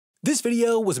This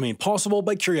video was made possible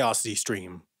by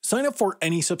CuriosityStream. Sign up for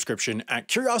any subscription at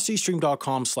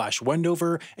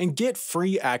curiositystream.com/Wendover and get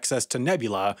free access to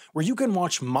Nebula, where you can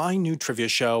watch my new trivia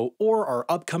show or our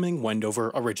upcoming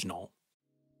Wendover original.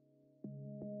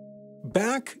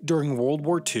 Back during World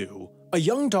War II, a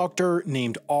young doctor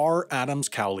named R. Adams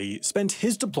Cowley spent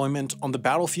his deployment on the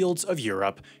battlefields of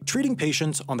Europe treating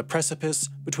patients on the precipice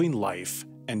between life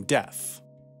and death.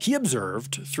 He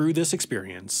observed, through this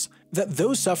experience, that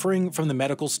those suffering from the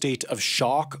medical state of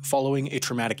shock following a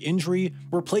traumatic injury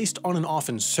were placed on an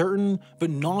often certain,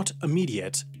 but not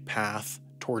immediate, path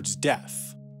towards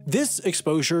death. This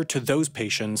exposure to those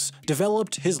patients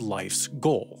developed his life's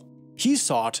goal. He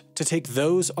sought to take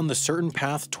those on the certain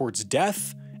path towards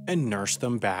death and nurse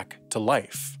them back to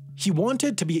life. He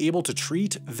wanted to be able to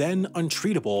treat then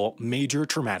untreatable major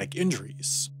traumatic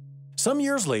injuries. Some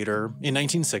years later, in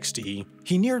 1960,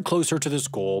 he neared closer to this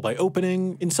goal by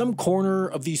opening, in some corner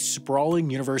of the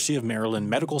sprawling University of Maryland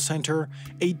Medical Center,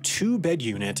 a 2-bed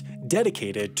unit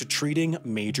dedicated to treating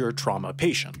major trauma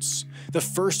patients, the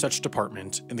first such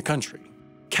department in the country.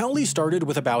 Cowley started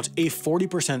with about a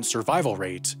 40% survival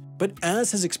rate, but as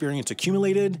his experience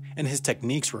accumulated and his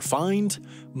techniques refined,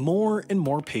 more and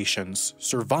more patients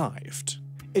survived.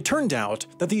 It turned out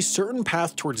that the certain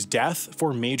path towards death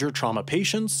for major trauma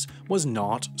patients was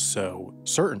not so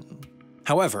certain.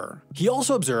 However, he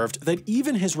also observed that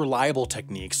even his reliable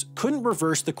techniques couldn't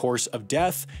reverse the course of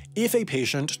death if a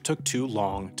patient took too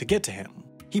long to get to him.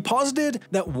 He posited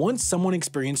that once someone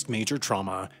experienced major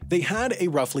trauma, they had a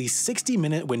roughly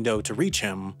 60-minute window to reach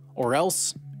him, or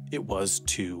else it was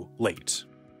too late.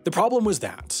 The problem was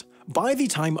that, by the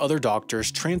time other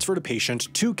doctors transferred a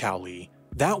patient to Cowley,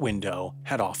 that window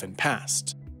had often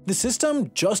passed. The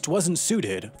system just wasn't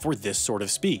suited for this sort of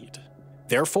speed.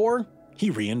 Therefore, he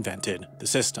reinvented the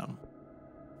system.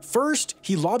 First,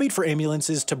 he lobbied for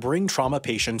ambulances to bring trauma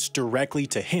patients directly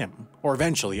to him, or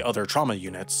eventually other trauma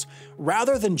units,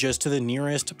 rather than just to the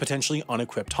nearest, potentially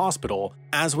unequipped hospital,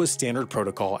 as was standard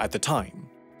protocol at the time.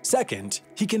 Second,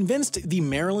 he convinced the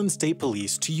Maryland State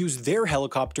Police to use their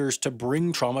helicopters to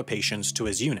bring trauma patients to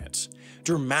his unit,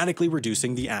 dramatically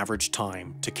reducing the average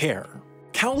time to care.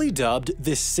 Cowley dubbed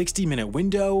this 60-minute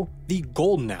window the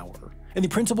golden hour, and the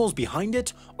principles behind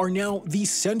it are now the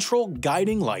central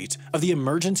guiding light of the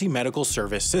emergency medical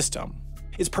service system.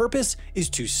 Its purpose is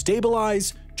to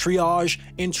stabilize, triage,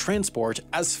 and transport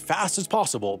as fast as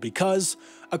possible because,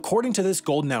 according to this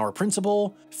golden hour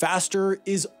principle, faster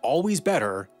is always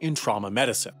better in trauma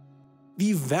medicine.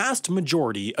 The vast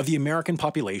majority of the American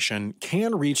population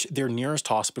can reach their nearest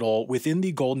hospital within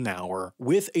the golden hour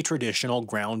with a traditional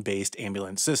ground-based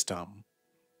ambulance system,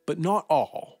 but not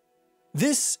all.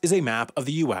 This is a map of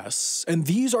the US, and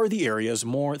these are the areas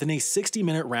more than a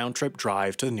 60-minute round-trip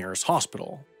drive to the nearest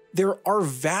hospital. There are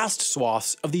vast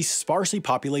swaths of the sparsely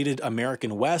populated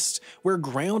American West where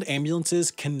ground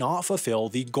ambulances cannot fulfill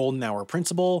the golden hour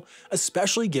principle,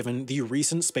 especially given the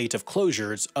recent spate of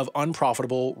closures of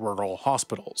unprofitable rural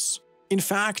hospitals. In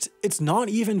fact, it's not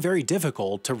even very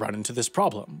difficult to run into this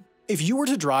problem. If you were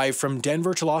to drive from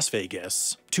Denver to Las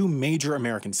Vegas, two major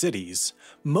American cities,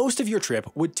 most of your trip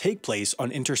would take place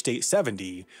on Interstate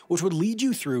 70, which would lead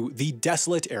you through the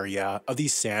desolate area of the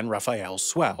San Rafael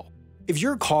Swell. If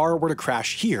your car were to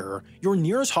crash here, your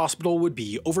nearest hospital would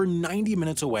be over 90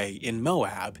 minutes away in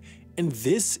Moab, and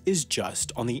this is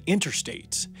just on the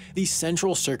interstate, the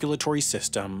central circulatory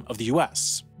system of the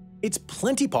US. It's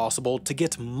plenty possible to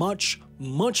get much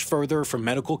further from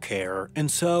medical care,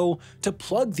 and so, to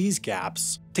plug these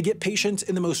gaps, to get patients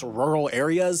in the most rural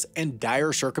areas and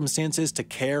dire circumstances to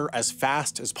care as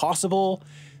fast as possible,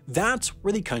 that's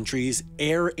where the country's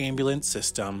air ambulance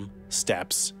system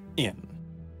steps in.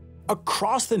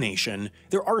 Across the nation,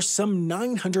 there are some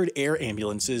 900 air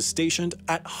ambulances stationed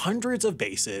at hundreds of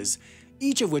bases,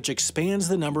 each of which expands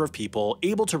the number of people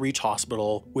able to reach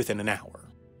hospital within an hour.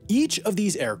 Each of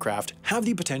these aircraft have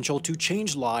the potential to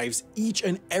change lives each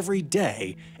and every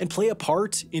day and play a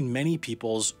part in many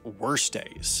people's worst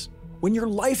days. When your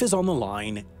life is on the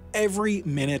line, every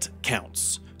minute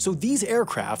counts, so these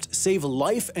aircraft save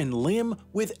life and limb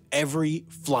with every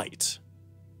flight.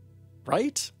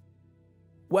 Right?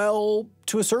 Well,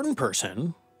 to a certain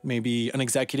person, maybe an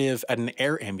executive at an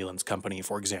air ambulance company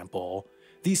for example,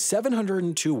 these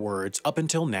 702 words up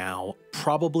until now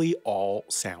probably all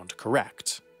sound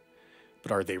correct.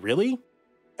 But are they really?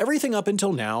 Everything up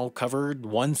until now covered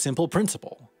one simple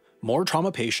principle. More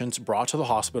trauma patients brought to the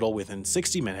hospital within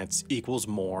 60 minutes equals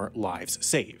more lives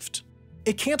saved.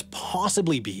 It can't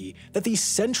possibly be that the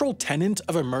central tenet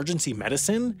of emergency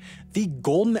medicine, the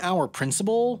golden hour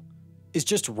principle, is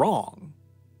just wrong.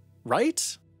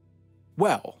 Right?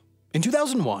 Well, In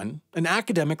 2001, an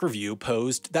academic review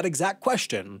posed that exact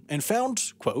question and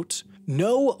found, quote,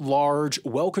 "No large,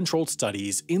 well-controlled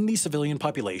studies in the civilian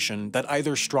population that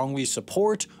either strongly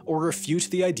support or refute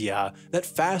the idea that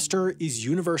faster is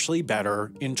universally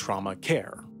better in trauma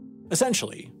care."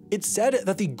 Essentially, it said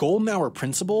that the golden hour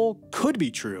principle could be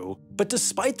true, but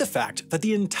despite the fact that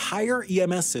the entire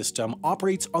EMS system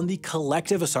operates on the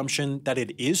collective assumption that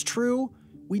it is true,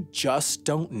 we just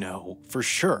don't know for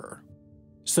sure.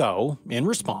 So, in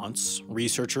response,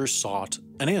 researchers sought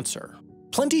an answer.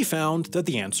 Plenty found that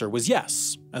the answer was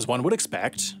yes. As one would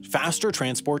expect, faster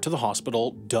transport to the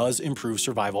hospital does improve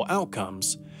survival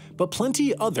outcomes, but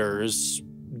plenty others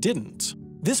didn't.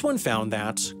 This one found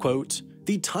that, quote,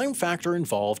 "The time factor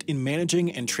involved in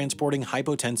managing and transporting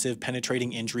hypotensive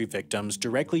penetrating injury victims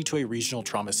directly to a regional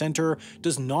trauma center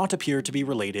does not appear to be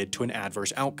related to an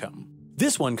adverse outcome."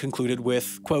 This one concluded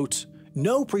with, quote,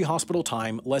 "No pre-hospital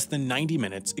time less than 90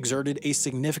 minutes exerted a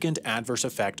significant adverse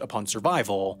effect upon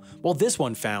survival," while this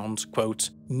one found, quote,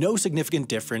 "No significant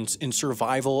difference in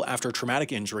survival after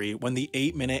traumatic injury when the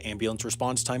 8-minute ambulance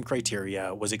response time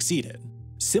criteria was exceeded."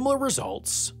 Similar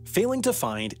results, failing to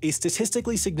find a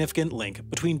statistically significant link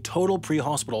between total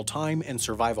pre-hospital time and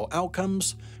survival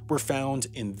outcomes, were found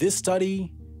in this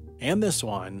study, and this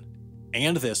one,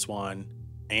 and this one,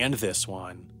 and this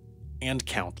one, and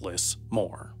countless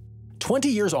more. 20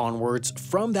 years onwards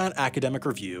from that academic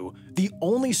review, the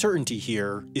only certainty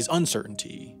here is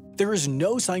uncertainty. There is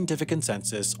no scientific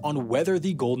consensus on whether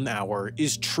the golden hour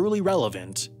is truly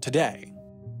relevant today.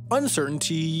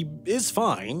 Uncertainty is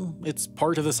fine, it's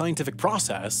part of the scientific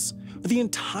process, but the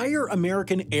entire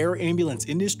American air ambulance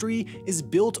industry is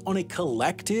built on a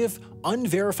collective,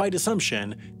 unverified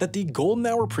assumption that the golden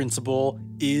hour principle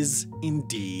is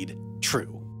indeed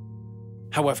true.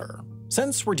 However,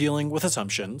 since we're dealing with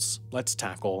assumptions, let's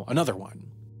tackle another one.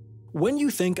 When you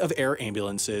think of air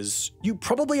ambulances, you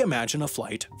probably imagine a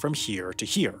flight from here to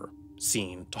here,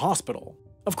 scene to hospital.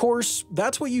 Of course,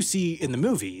 that's what you see in the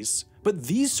movies, but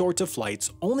these sorts of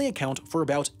flights only account for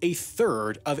about a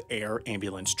third of air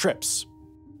ambulance trips.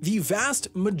 The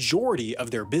vast majority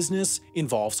of their business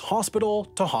involves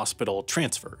hospital-to-hospital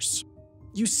transfers.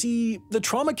 You see, the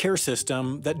trauma care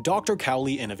system that Dr.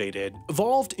 Cowley innovated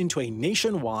evolved into a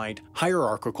nationwide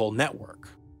hierarchical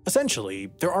network. Essentially,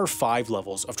 there are 5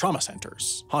 levels of trauma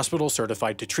centers, hospitals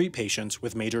certified to treat patients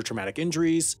with major traumatic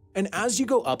injuries, and as you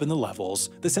go up in the levels,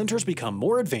 the centers become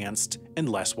more advanced and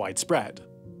less widespread.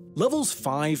 Levels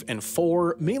 5 and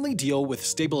 4 mainly deal with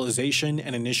stabilization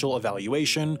and initial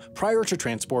evaluation prior to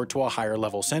transport to a higher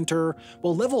level center,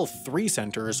 while Level 3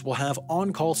 centers will have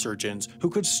on-call surgeons who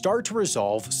could start to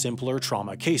resolve simpler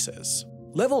trauma cases.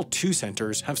 Level 2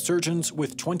 centers have surgeons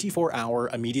with 24-hour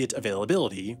immediate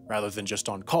availability, rather than just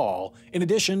on call, in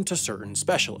addition to certain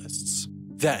specialists.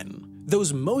 Then,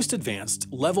 those most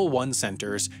advanced Level 1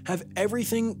 centers have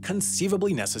everything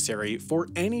conceivably necessary for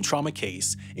any trauma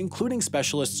case, including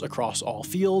specialists across all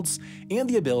fields, and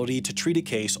the ability to treat a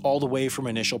case all the way from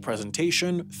initial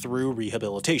presentation through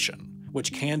rehabilitation,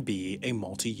 which can be a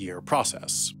multi-year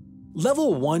process.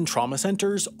 Level 1 trauma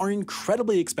centers are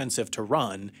incredibly expensive to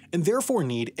run and therefore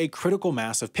need a critical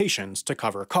mass of patients to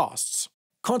cover costs.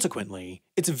 Consequently,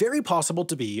 it's very possible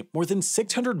to be more than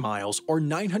 600 miles or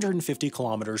 950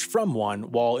 kilometers from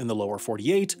one while in the lower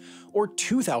 48, or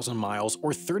 2,000 miles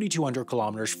or 3,200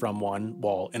 kilometers from one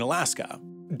while in Alaska.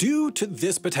 Due to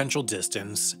this potential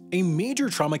distance, a major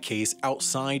trauma case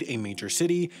outside a major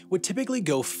city would typically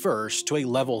go first to a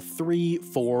level 3,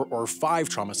 4, or 5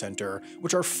 trauma center,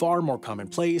 which are far more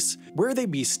commonplace, where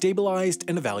they'd be stabilized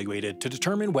and evaluated to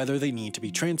determine whether they need to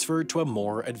be transferred to a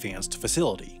more advanced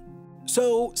facility.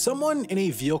 So, someone in a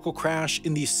vehicle crash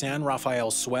in the San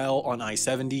Rafael Swell on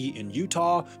I-70 in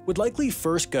Utah would likely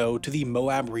first go to the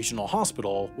Moab Regional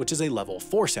Hospital, which is a level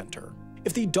 4 center.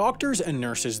 If the doctors and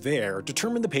nurses there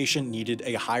determined the patient needed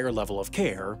a higher level of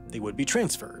care, they would be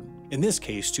transferred, in this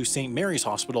case to St. Mary's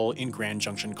Hospital in Grand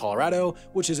Junction, Colorado,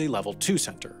 which is a level 2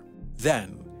 center.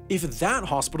 Then, if that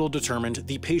hospital determined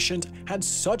the patient had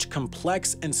such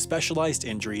complex and specialized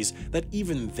injuries that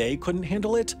even they couldn't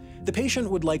handle it, the patient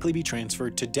would likely be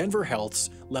transferred to Denver Health's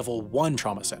Level 1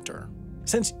 Trauma Center.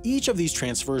 Since each of these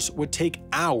transfers would take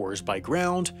hours by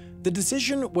ground, the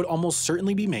decision would almost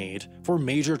certainly be made for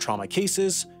major trauma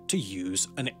cases to use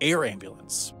an air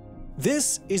ambulance.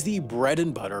 This is the bread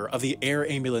and butter of the air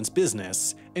ambulance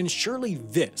business, and surely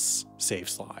this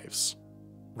saves lives.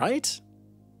 Right?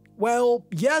 Well,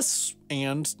 yes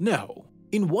and no.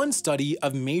 In one study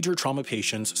of major trauma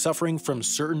patients suffering from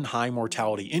certain high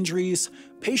mortality injuries,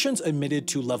 patients admitted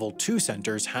to level 2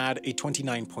 centers had a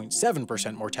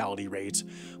 29.7% mortality rate,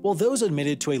 while those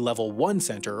admitted to a level 1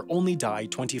 center only died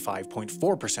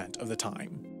 25.4% of the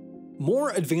time. More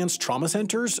advanced trauma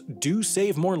centers do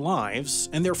save more lives,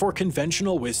 and therefore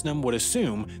conventional wisdom would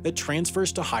assume that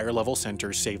transfers to higher level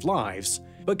centers save lives,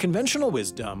 but conventional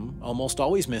wisdom almost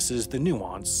always misses the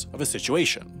nuance of a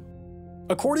situation.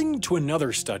 According to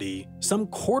another study, some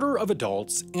quarter of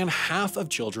adults and half of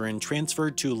children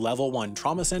transferred to level 1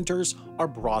 trauma centers are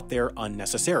brought there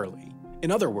unnecessarily.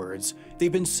 In other words,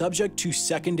 they've been subject to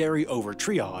secondary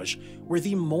over-triage, where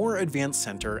the more advanced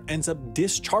center ends up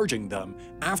discharging them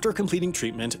after completing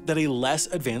treatment that a less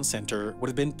advanced center would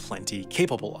have been plenty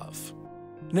capable of.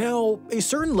 Now, a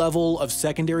certain level of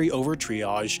secondary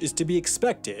over-triage is to be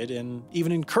expected and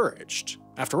even encouraged.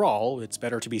 After all, it's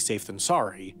better to be safe than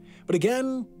sorry. But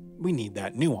again, we need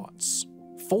that nuance.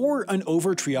 For an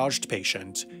over-triaged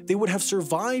patient, they would have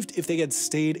survived if they had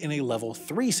stayed in a level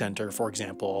 3 center, for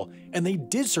example, and they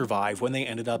did survive when they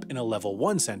ended up in a level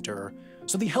 1 center,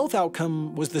 so the health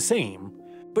outcome was the same.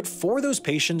 But for those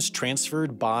patients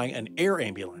transferred by an air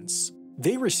ambulance,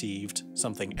 they received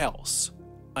something else.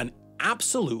 An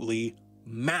absolutely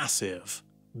massive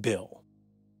bill.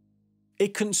 A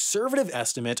conservative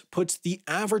estimate puts the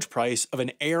average price of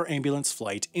an air ambulance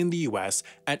flight in the US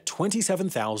at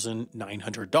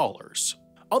 $27,900.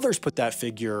 Others put that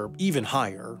figure even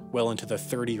higher, well into the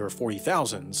 $30,000 or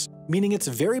 $40,000s, meaning it's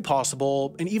very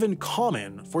possible and even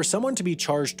common for someone to be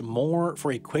charged more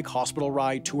for a quick hospital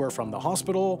ride to or from the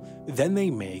hospital than they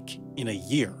make in a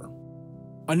year.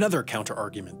 Another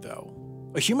counter-argument though,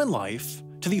 a human life,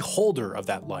 to the holder of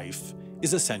that life,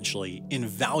 is essentially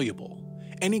invaluable.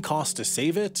 Any cost to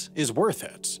save it is worth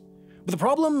it. But the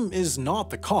problem is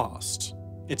not the cost,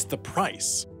 it's the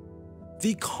price.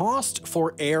 The cost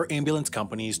for air ambulance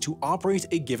companies to operate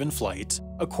a given flight,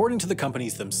 according to the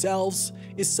companies themselves,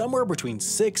 is somewhere between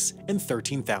 $6,000 and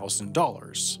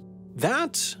 $13,000.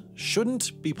 That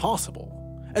shouldn't be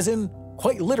possible. As in,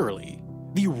 quite literally,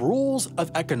 the rules of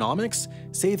economics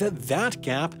say that that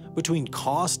gap between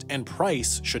cost and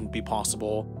price shouldn't be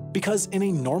possible, because in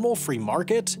a normal free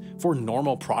market for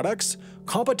normal products,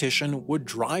 competition would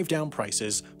drive down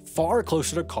prices far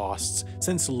closer to costs,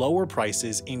 since lower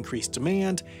prices increase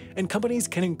demand and companies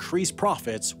can increase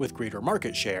profits with greater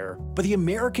market share. But the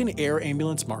American air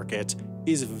ambulance market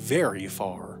is very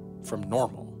far from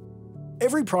normal.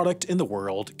 Every product in the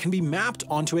world can be mapped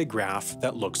onto a graph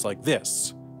that looks like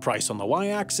this: price on the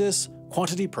y-axis,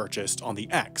 quantity purchased on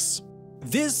the x.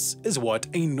 This is what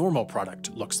a normal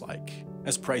product looks like.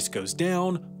 As price goes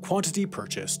down, quantity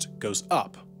purchased goes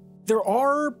up. There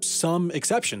are some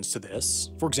exceptions to this.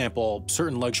 For example,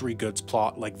 certain luxury goods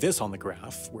plot like this on the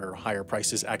graph, where higher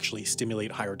prices actually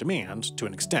stimulate higher demand to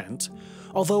an extent,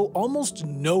 although almost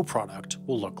no product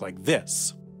will look like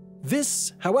this.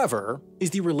 This, however, is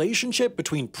the relationship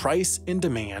between price and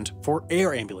demand for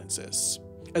air ambulances.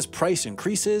 As price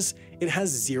increases, it has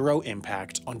zero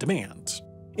impact on demand.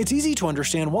 It's easy to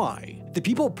understand why. The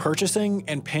people purchasing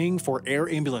and paying for air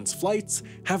ambulance flights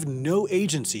have no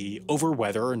agency over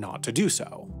whether or not to do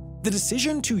so. The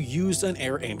decision to use an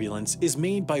air ambulance is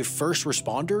made by first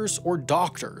responders or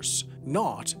doctors,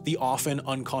 not the often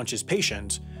unconscious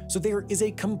patient, so there is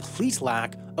a complete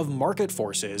lack of market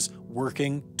forces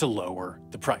working to lower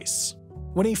the price.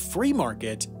 When a free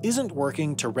market isn't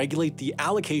working to regulate the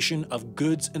allocation of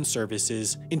goods and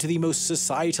services into the most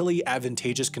societally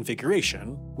advantageous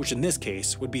configuration, which in this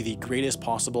case would be the greatest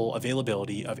possible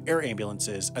availability of air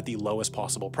ambulances at the lowest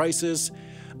possible prices,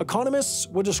 economists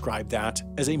would describe that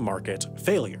as a market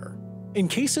failure. In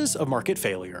cases of market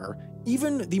failure,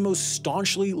 even the most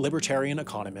staunchly libertarian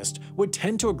economist would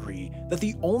tend to agree that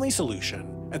the only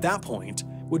solution at that point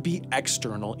would be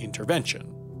external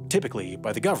intervention, typically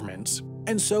by the government.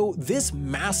 And so this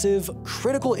massive,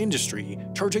 critical industry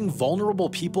charging vulnerable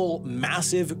people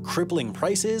massive, crippling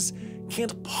prices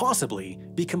can't possibly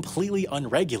be completely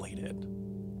unregulated,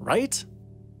 right?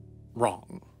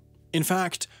 Wrong. In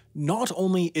fact, not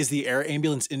only is the air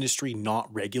ambulance industry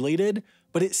not regulated,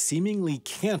 but it seemingly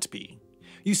can't be.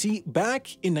 You see,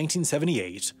 back in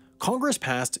 1978, Congress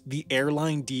passed the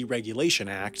Airline Deregulation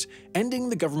Act, ending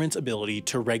the government's ability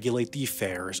to regulate the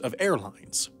fares of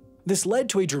airlines. This led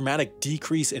to a dramatic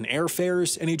decrease in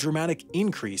airfares and a dramatic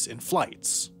increase in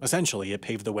flights. Essentially, it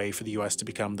paved the way for the US to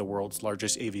become the world's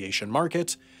largest aviation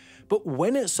market. But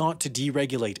when it sought to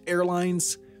deregulate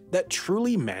airlines, that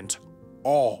truly meant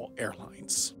all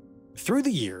airlines. Through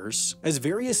the years, as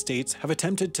various states have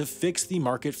attempted to fix the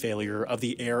market failure of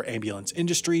the air ambulance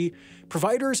industry,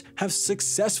 providers have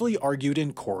successfully argued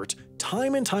in court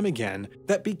time and time again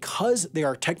that because they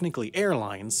are technically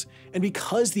airlines, and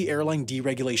because the Airline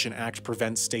Deregulation Act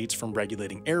prevents states from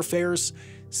regulating airfares,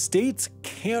 states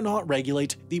cannot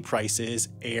regulate the prices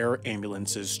air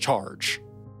ambulances charge.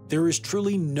 There is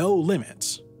truly no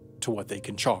limit to what they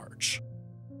can charge.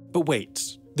 But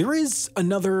wait. There is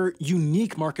another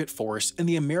unique market force in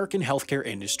the American healthcare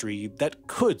industry that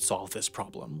could solve this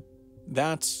problem.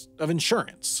 That's of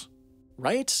insurance,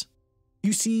 right?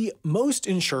 You see, most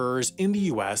insurers in the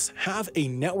US have a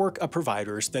network of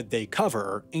providers that they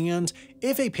cover, and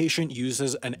if a patient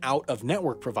uses an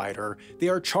out-of-network provider, they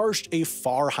are charged a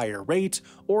far higher rate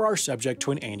or are subject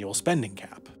to an annual spending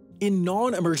cap. In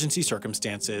non-emergency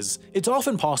circumstances, it's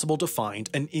often possible to find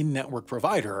an in-network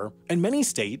provider, and many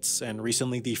states, and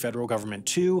recently the federal government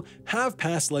too, have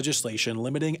passed legislation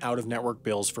limiting out-of-network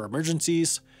bills for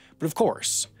emergencies. But of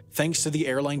course, thanks to the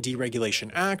Airline Deregulation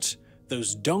Act,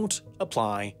 those don't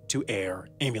apply to air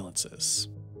ambulances.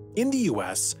 In the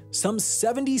US, some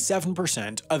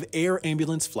 77% of air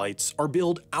ambulance flights are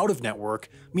billed out of network,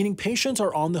 meaning patients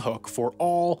are on the hook for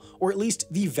all, or at least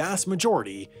the vast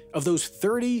majority, of those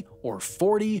 $30,000 or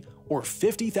 $40,000 or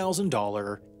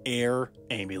 $50,000 air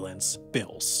ambulance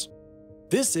bills.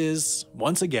 This is,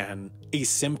 once again, a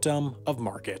symptom of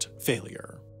market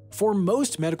failure. For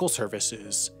most medical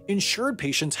services, insured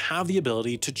patients have the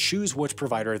ability to choose which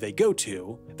provider they go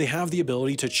to. They have the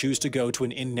ability to choose to go to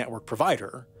an in-network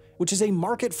provider, which is a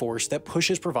market force that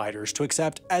pushes providers to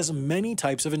accept as many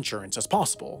types of insurance as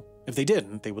possible. If they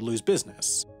didn't, they would lose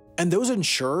business. And those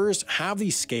insurers have the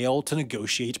scale to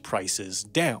negotiate prices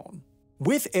down.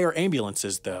 With air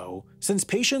ambulances, though, since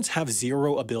patients have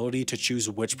zero ability to choose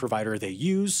which provider they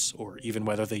use, or even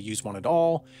whether they use one at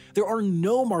all, there are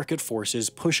no market forces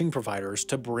pushing providers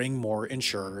to bring more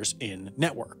insurers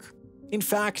in-network. In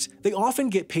fact, they often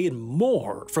get paid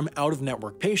more from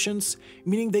out-of-network patients,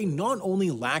 meaning they not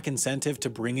only lack incentive to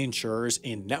bring insurers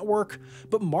in-network,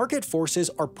 but market forces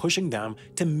are pushing them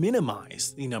to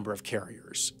minimize the number of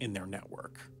carriers in their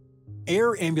network.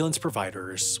 Air ambulance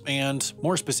providers, and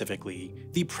more specifically,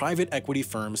 the private equity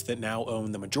firms that now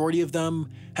own the majority of them,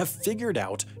 have figured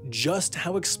out just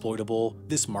how exploitable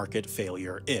this market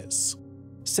failure is.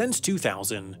 Since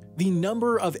 2000, the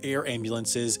number of air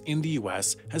ambulances in the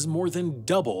US has more than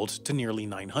doubled to nearly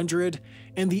 900,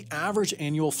 and the average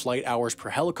annual flight hours per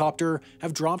helicopter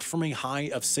have dropped from a high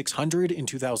of 600 in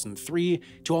 2003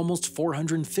 to almost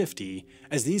 450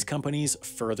 as these companies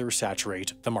further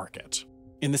saturate the market.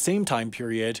 In the same time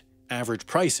period, average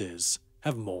prices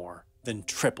have more than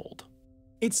tripled.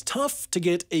 It's tough to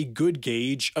get a good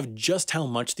gauge of just how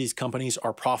much these companies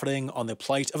are profiting on the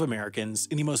plight of Americans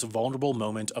in the most vulnerable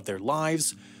moment of their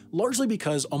lives, largely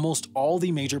because almost all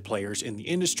the major players in the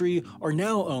industry are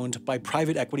now owned by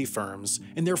private equity firms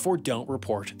and therefore don't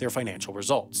report their financial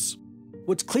results.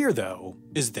 What's clear, though,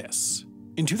 is this.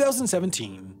 In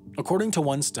 2017, according to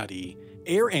one study,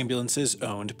 air ambulances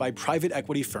owned by private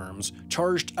equity firms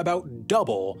charged about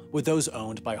double what those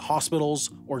owned by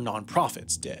hospitals or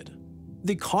nonprofits did.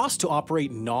 The cost to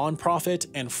operate non-profit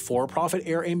and for-profit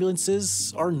air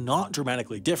ambulances are not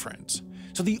dramatically different,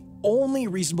 so the only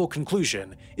reasonable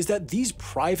conclusion is that these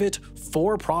private,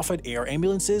 for-profit air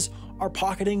ambulances are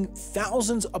pocketing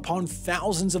thousands upon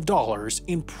thousands of dollars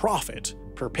in profit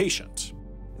per patient.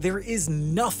 There is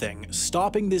nothing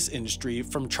stopping this industry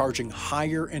from charging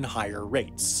higher and higher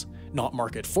rates. Not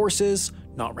market forces,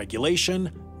 not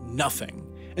regulation, nothing.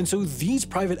 And so these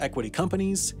private equity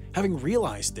companies, having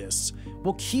realized this,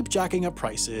 will keep jacking up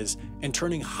prices and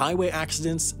turning highway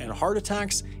accidents and heart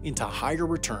attacks into higher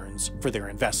returns for their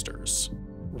investors.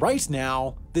 Right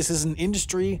now, this is an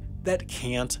industry that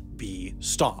can't be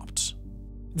stopped.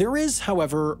 There is,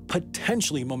 however,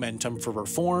 potentially momentum for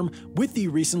reform with the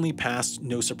recently passed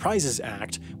No Surprises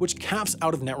Act, which caps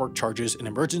out-of-network charges in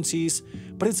emergencies,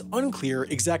 but it's unclear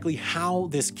exactly how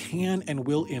this can and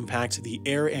will impact the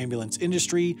air ambulance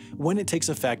industry when it takes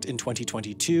effect in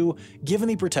 2022, given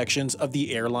the protections of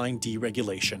the Airline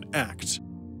Deregulation Act.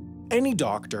 Any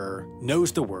doctor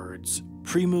knows the words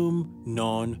primum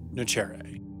non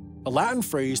nocere, a Latin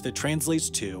phrase that translates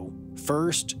to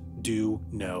first do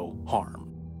no harm.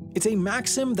 It's a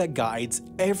maxim that guides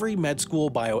every med school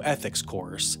bioethics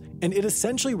course, and it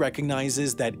essentially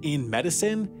recognizes that in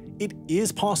medicine, it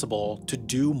is possible to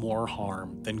do more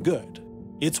harm than good.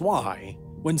 It's why,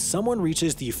 when someone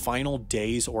reaches the final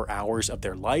days or hours of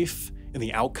their life, and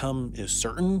the outcome is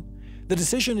certain, the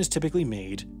decision is typically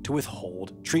made to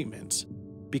withhold treatment,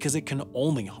 because it can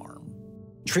only harm.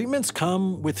 Treatments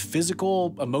come with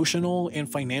physical, emotional,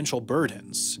 and financial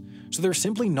burdens, so they're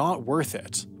simply not worth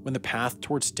it when the path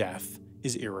towards death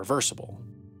is irreversible.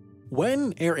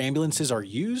 When air ambulances are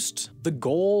used, the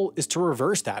goal is to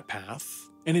reverse that path,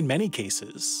 and in many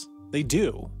cases, they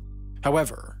do.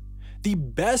 However, the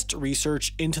best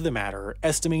research into the matter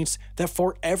estimates that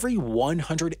for every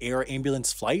 100 air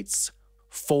ambulance flights,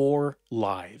 4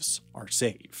 lives are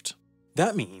saved.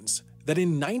 That means that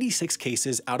in 96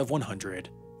 cases out of 100,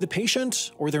 the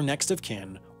patient or their next of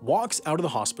kin walks out of the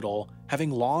hospital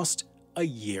having lost a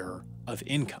year of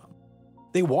income.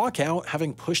 They walk out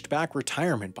having pushed back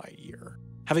retirement by a year,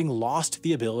 having lost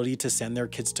the ability to send their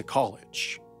kids to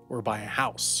college, or buy a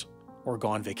house, or go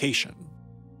on vacation.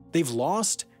 They've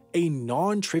lost a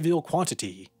non-trivial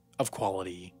quantity of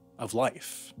quality of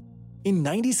life. In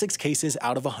 96 cases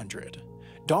out of 100,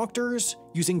 doctors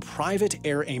using private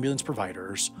air ambulance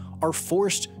providers are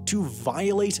forced to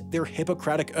violate their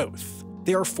Hippocratic oath.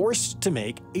 They are forced to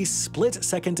make a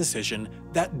split-second decision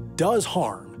that does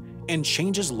harm and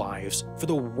changes lives for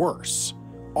the worse,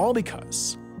 all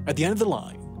because, at the end of the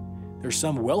line, there's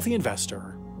some wealthy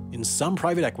investor in some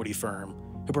private equity firm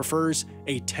who prefers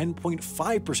a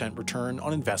 10.5% return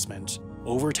on investment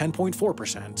over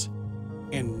 10.4%,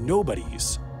 and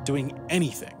nobody's doing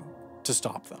anything to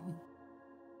stop them.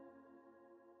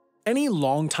 Any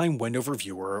longtime Wendover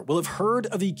viewer will have heard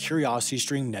of the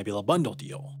CuriosityStream Nebula bundle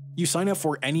deal. You sign up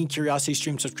for any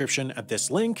CuriosityStream subscription at this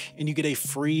link, and you get a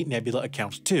free Nebula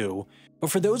account too.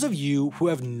 But for those of you who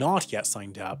have not yet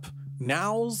signed up,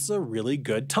 now's a really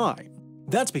good time.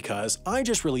 That's because I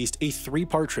just released a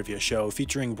 3-part trivia show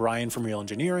featuring Brian from Real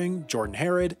Engineering, Jordan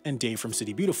Herod, and Dave from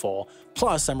City Beautiful,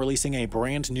 plus I'm releasing a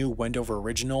brand new Wendover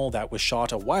original that was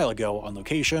shot a while ago on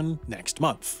location next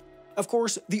month. Of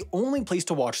course, the only place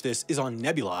to watch this is on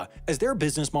Nebula, as their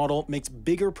business model makes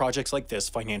bigger projects like this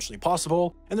financially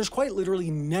possible, and there's quite literally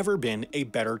never been a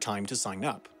better time to sign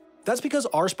up. That's because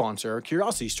our sponsor,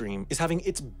 CuriosityStream, is having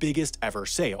its biggest ever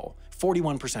sale,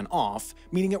 41% off,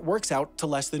 meaning it works out to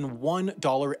less than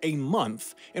 $1 a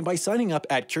month, and by signing up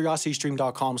at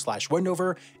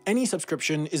curiositystream.com/Wendover, any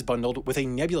subscription is bundled with a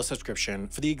Nebula subscription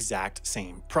for the exact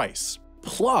same price.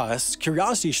 Plus,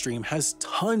 CuriosityStream has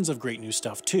tons of great new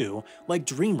stuff too, like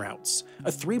Dream Routes,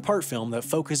 a 3-part film that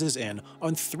focuses in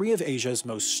on 3 of Asia's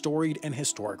most storied and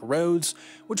historic roads,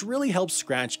 which really helps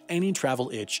scratch any travel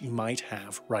itch you might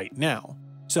have right now.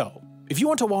 So, if you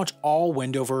want to watch all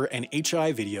Wendover and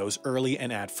HI videos early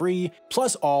and ad-free,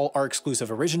 plus all our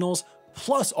exclusive originals,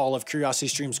 plus all of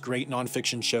CuriosityStream's great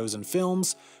nonfiction shows and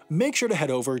films, make sure to head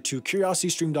over to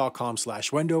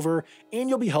curiositystream.com/Wendover, and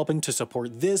you'll be helping to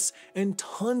support this and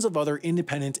tons of other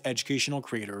independent educational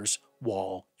creators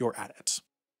while you're at it.